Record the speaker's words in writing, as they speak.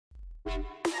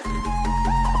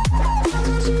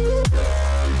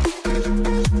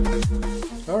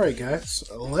Alright guys,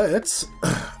 let's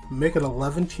make an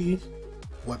Eleventy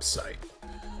website.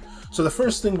 So the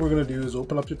first thing we're going to do is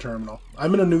open up your terminal.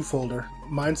 I'm in a new folder.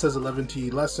 Mine says Eleventy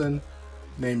lesson,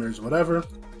 name yours whatever.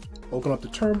 Open up the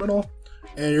terminal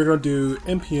and you're going to do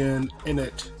npm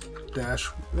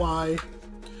init-y,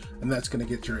 and that's going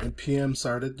to get your npm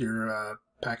started, your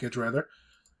package rather.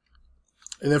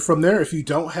 And then from there, if you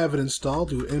don't have it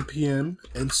installed, do npm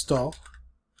install,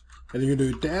 and you're going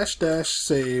to do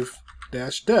 --save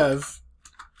 -dev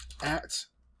at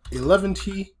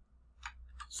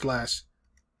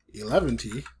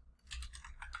Eleventy/Eleventy,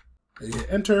 and you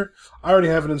hit enter. I already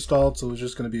have it installed, so it's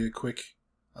just going to be a quick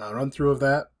run through of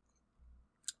that.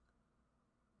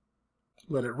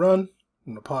 Let it run.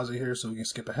 I'm going to pause it here so we can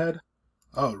skip ahead.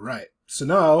 All right, so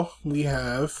now we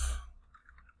have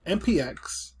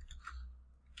npx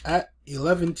at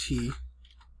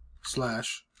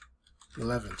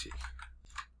Eleventy/Eleventy.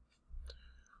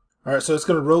 All right, so it's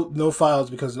going to route no files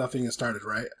because nothing is started,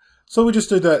 right? So we just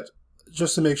did that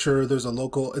just to make sure there's a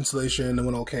local installation and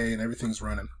went okay and everything's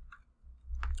running.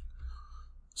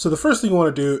 So the first thing you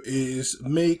want to do is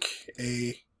make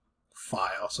a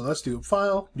file. So let's do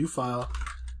file, new file,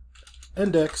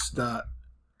 index.md.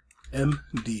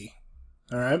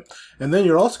 All right, and then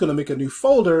you're also going to make a new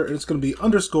folder, and it's going to be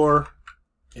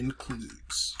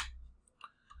 _includes.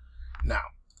 Now,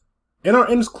 in our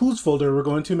includes folder, we're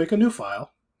going to make a new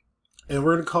file, and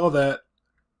we're going to call that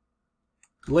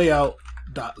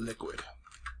layout.liquid.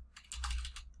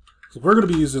 So we're going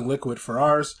to be using liquid for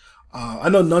ours. I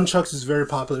know Nunchucks is very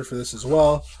popular for this as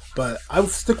well, but I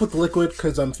would stick with liquid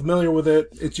because I'm familiar with it.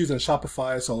 It's used in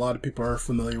Shopify, so a lot of people are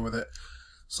familiar with it.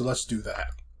 So let's do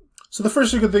that. So the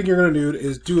first thing you're going to do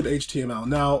is do an HTML.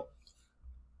 Now,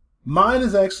 mine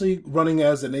is actually running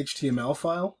as an HTML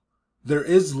file. There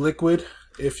is liquid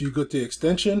if you go to the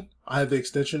extension. I have the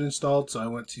extension installed, so I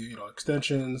went to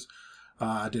extensions,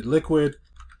 I did liquid,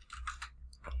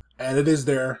 and it is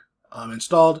there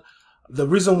installed. The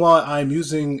reason why I'm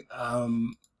using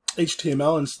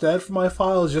HTML instead for my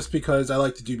file is just because I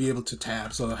like to be able to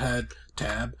tab. So I had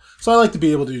tab, so I like to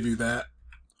be able to do that.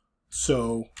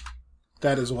 So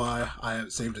that is why I have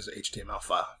it saved as an HTML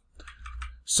file.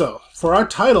 So for our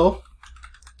title,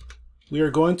 we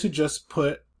are going to just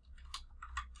put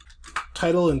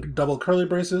title in double curly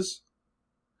braces,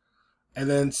 and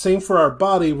then same for our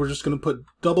body, we're just going to put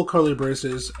double curly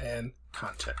braces and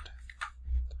content,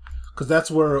 because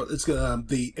that's where it's gonna,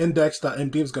 the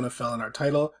index.md is going to fill in our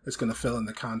title, it's going to fill in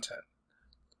the content.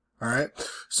 All right,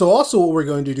 so also what we're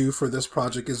going to do for this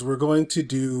project is we're going to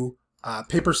do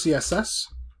paper CSS.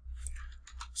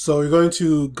 So you're going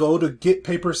to go to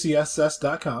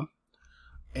getpapercss.com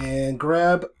and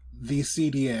grab the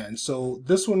CDN. So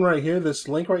this one right here, this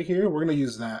link right here, we're going to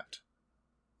use that.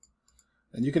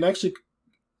 And you can actually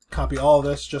copy all of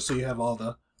this just so you have all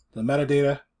the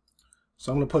metadata.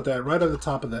 So I'm going to put that right at the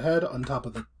top of the head, on top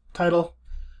of the title.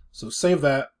 So save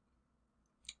that.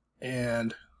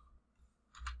 And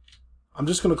I'm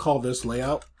just going to call this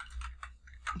layout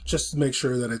just to make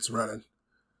sure that it's running.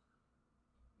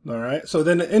 All right. So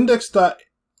then the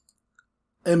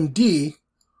index.md,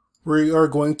 we are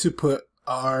going to put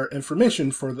our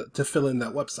information to fill in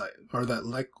that website or that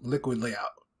liquid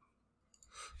layout.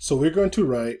 So we're going to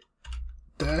write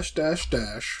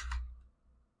 --layout :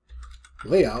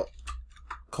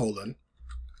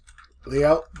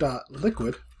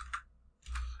 layout.liquid,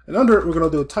 and under it we're going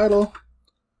to do a title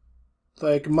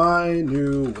like my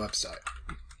new website,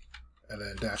 and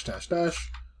then --,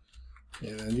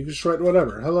 and then you can just write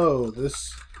whatever. Hello,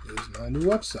 this is my new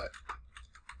website.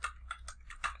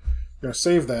 You're going to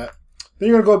save that. Then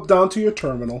you're going to go down to your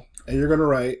terminal and you're going to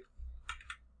write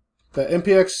the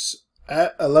npx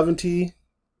at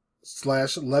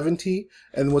Eleventy/Eleventy,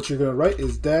 and what you're going to write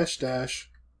is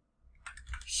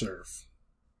 --serve.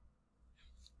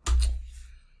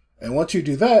 And once you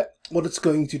do that, what it's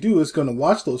going to do is going to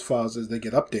watch those files as they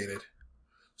get updated.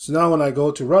 So now when I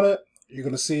go to run it, you're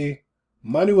going to see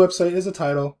my new website is a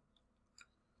title.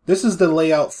 This is the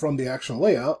layout from the actual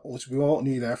layout, which we won't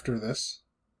need after this.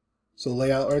 So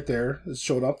layout right there is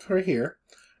showed up right here.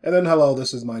 And then hello,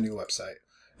 this is my new website.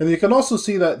 And you can also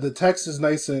see that the text is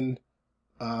nice and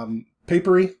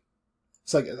papery.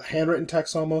 It's like a handwritten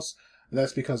text almost. And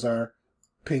that's because our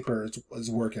paper is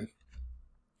working.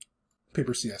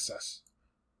 Paper CSS.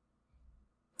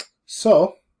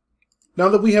 So now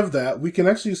that we have that, we can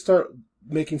actually start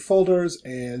making folders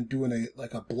and doing a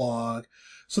blog.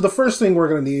 So the first thing we're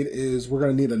going to need is we're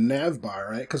going to need a nav bar,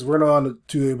 right? Because we're going to want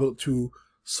to be able to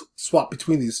swap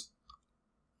between these.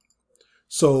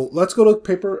 So let's go to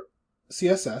paper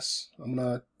CSS. I'm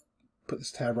going to put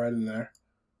this tab right in there.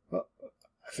 Well,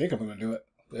 I think I'm going to do it.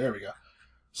 There we go.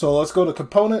 So let's go to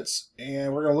components,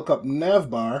 and we're going to look up Nav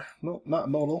Bar. No, not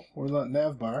modal. We're not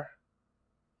Nav Bar.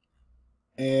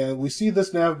 And we see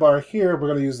this Nav Bar here. We're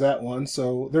going to use that one.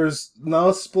 So there's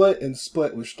no split and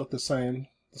split, which look the same.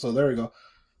 So there we go.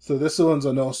 So this one's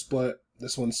a no split.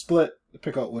 This one's split.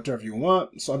 Pick out whichever you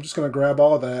want. So I'm just going to grab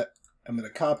all of that. I'm going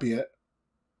to copy it.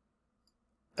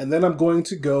 And then I'm going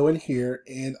to go in here,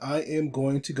 and I am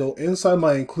going to go inside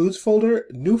my includes folder,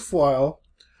 new file,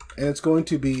 and it's going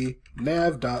to be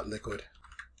nav.liquid.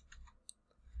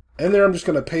 And there I'm just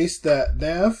going to paste that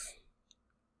nav,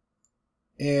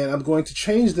 and I'm going to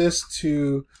change this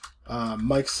to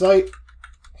Mike's site,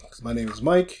 because my name is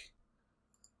Mike.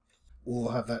 We'll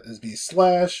have that as be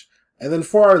slash. And then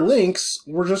for our links,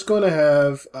 we're just going to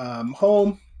have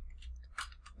home.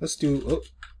 Let's do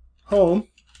home.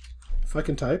 If I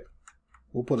can type,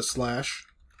 we'll put a slash.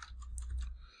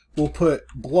 We'll put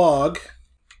blog.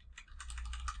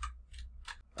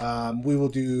 We will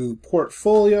do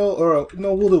portfolio, or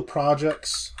no, we'll do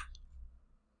projects.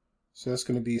 So that's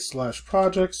going to be slash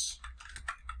projects.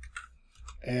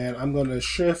 And I'm going to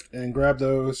shift and grab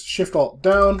those, shift alt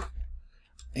down,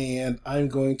 and I'm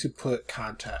going to put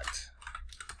contact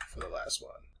for the last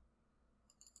one.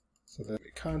 So that'll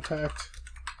be contact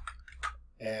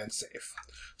and save.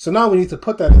 So now we need to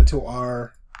put that into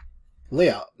our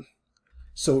layout.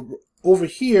 So over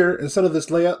here, instead of this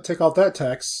layout, take out that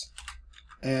text,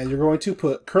 and you're going to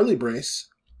put curly brace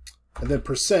and then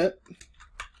percent.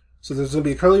 So there's going to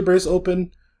be a curly brace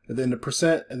open, and then the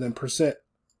percent, and then percent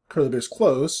curly brace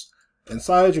close.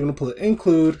 Inside, you're going to put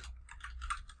include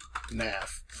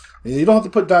nav. And you don't have to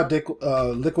put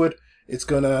 .liquid. It's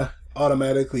going to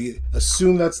automatically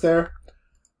assume that's there.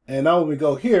 And now when we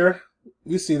go here,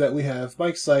 we see that we have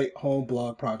Mike's site, home,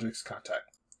 blog, projects, contact.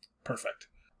 Perfect.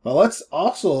 Well, let's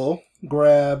also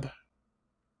grab,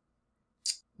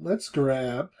 what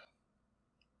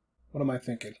am I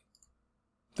thinking?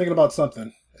 Thinking about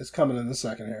something. It's coming in a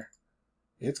second here.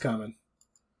 It's coming.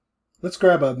 Let's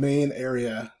grab a main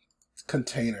area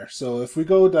container. So if we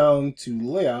go down to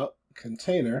layout,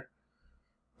 container,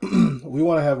 we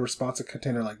want to have a responsive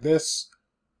container like this.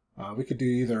 We could do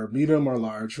either medium or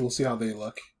large. We'll see how they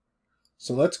look.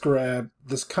 So let's grab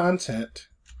this content,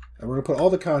 and we're going to put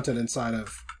all the content inside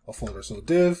of a folder. So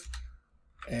div,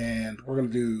 and we're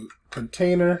going to do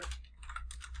container,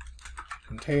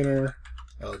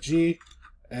 LG,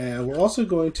 and we're also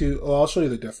going to, I'll show you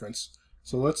the difference.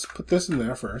 So let's put this in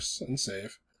there first and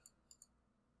save.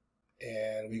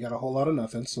 And we got a whole lot of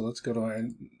nothing, so let's go to our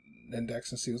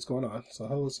index and see what's going on.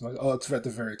 So it's at the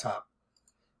very top.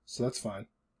 So that's fine.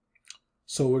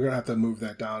 So we're going to have to move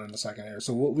that down in a second here.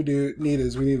 So what we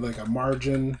need like a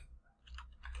margin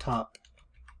top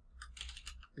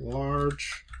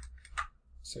large.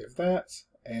 Save that.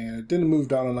 And it didn't move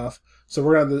down enough. So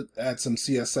we're going to add some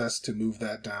CSS to move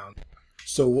that down.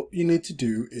 So what you need to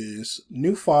do is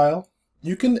new file.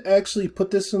 You can actually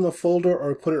put this in the folder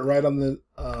or put it right on the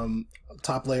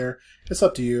top layer. It's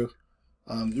up to you.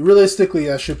 Realistically,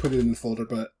 I should put it in the folder,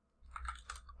 but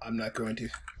I'm not going to.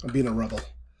 I'm being a rebel.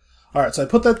 All right, so I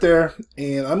put that there,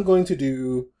 and I'm going to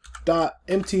do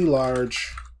 .empty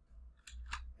large,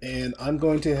 and I'm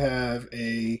going to have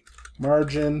a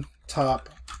margin top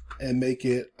and make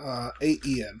it 8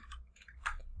 EM.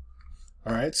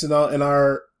 All right, so now in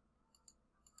our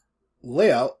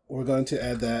layout, we're going to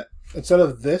add that. Instead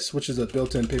of this, which is a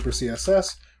built-in paper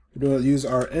CSS, we're going to use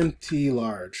our empty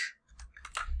large.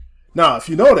 Now, if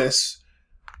you notice,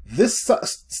 this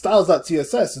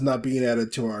styles.css is not being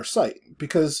added to our site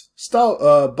because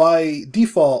by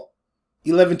default,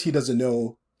 Eleventy doesn't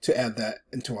know to add that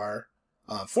into our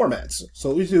formats. So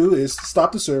what we do is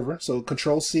stop the server. So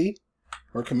Control-C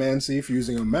or Command-C if you're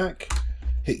using a Mac,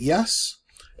 hit yes.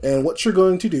 And what you're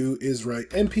going to do is write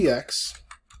npx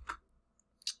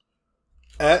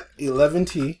at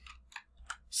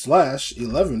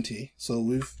Eleventy/Eleventy. So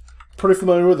we've pretty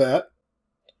familiar with that.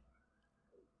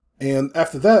 And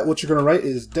after that, what you're going to write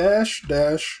is dash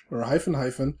or hyphen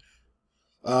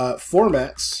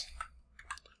formats,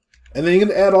 and then you're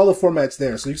going to add all the formats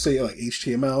there. So you can say like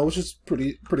HTML, which is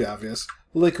pretty obvious,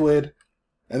 liquid,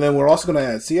 and then we're also going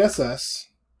to add CSS,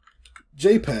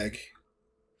 JPEG,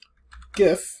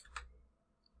 GIF,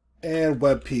 and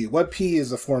WebP. WebP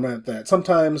is a format that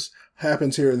sometimes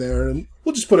happens here and there, and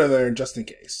we'll just put it there just in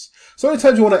case. So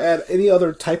anytime you want to add any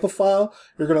other type of file,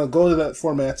 you're going to go to that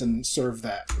format and serve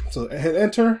that. So hit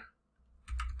enter,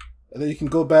 and then you can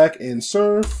go back and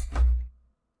serve.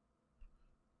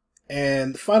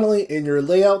 And finally, in your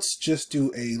layouts, just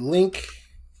do a link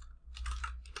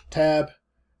tab,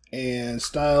 and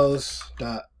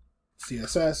styles.css.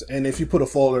 And if you put a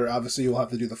folder, obviously you'll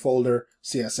have to do the folder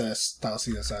CSS, style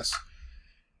CSS.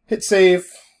 Hit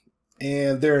save,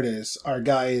 and there it is. Our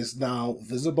guy is now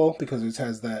visible because it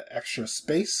has that extra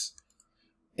space.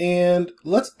 And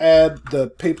let's add the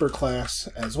paper class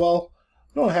as well.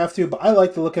 You don't have to, but I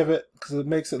like the look of it because it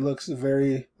makes it look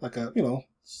very like a, you know,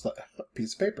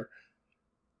 piece of paper.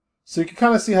 So you can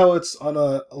kind of see how it's on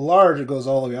a large, it goes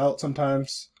all the way out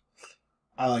sometimes.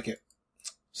 I like it.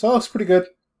 So that looks pretty good.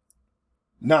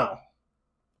 Now,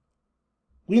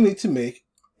 we need to make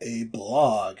a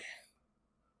blog.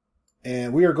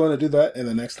 And we are going to do that in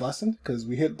the next lesson because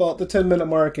we hit about the 10-minute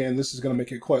mark and this is going to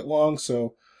make it quite long.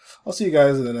 So I'll see you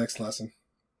guys in the next lesson.